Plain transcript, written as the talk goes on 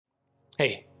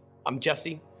Hey, I'm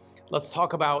Jesse. Let's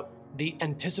talk about the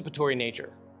anticipatory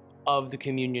nature of the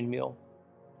communion meal.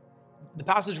 The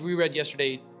passage we read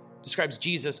yesterday describes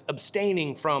Jesus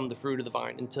abstaining from the fruit of the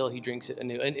vine until he drinks it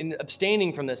anew, and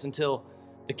abstaining from this until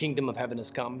the kingdom of heaven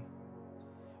has come.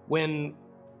 When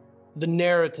the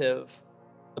narrative,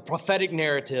 the prophetic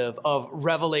narrative of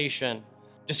Revelation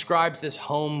describes this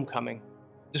homecoming,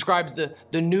 describes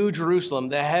the new Jerusalem,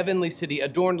 the heavenly city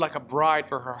adorned like a bride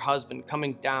for her husband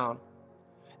coming down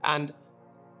and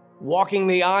walking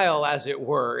the aisle, as it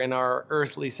were, in our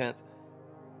earthly sense.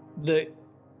 The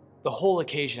whole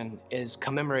occasion is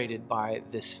commemorated by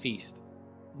this feast,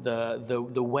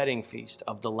 the wedding feast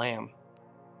of the Lamb.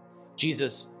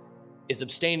 Jesus is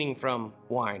abstaining from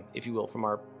wine, if you will, from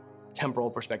our temporal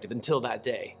perspective until that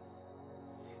day.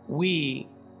 We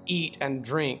eat and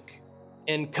drink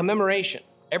in commemoration.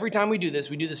 Every time we do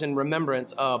this in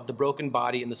remembrance of the broken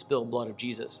body and the spilled blood of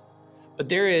Jesus. But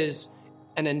there is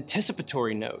an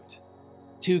anticipatory note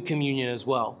to communion as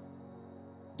well,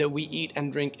 that we eat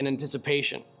and drink in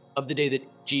anticipation of the day that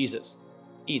Jesus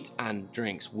eats and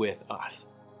drinks with us.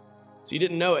 So you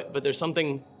didn't know it, but there's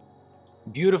something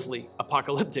beautifully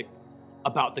apocalyptic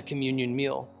about the communion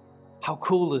meal. How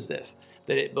cool is this?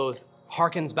 That it both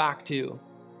harkens back to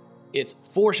its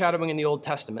foreshadowing in the Old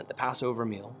Testament, the Passover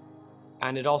meal,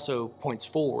 and it also points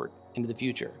forward into the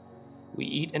future. We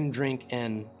eat and drink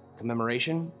in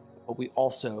commemoration, but we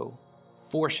also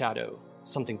foreshadow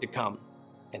something to come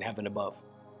in heaven above.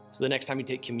 So the next time you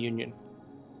take communion,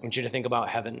 I want you to think about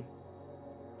heaven.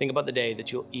 Think about the day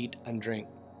that you'll eat and drink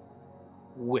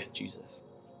with Jesus.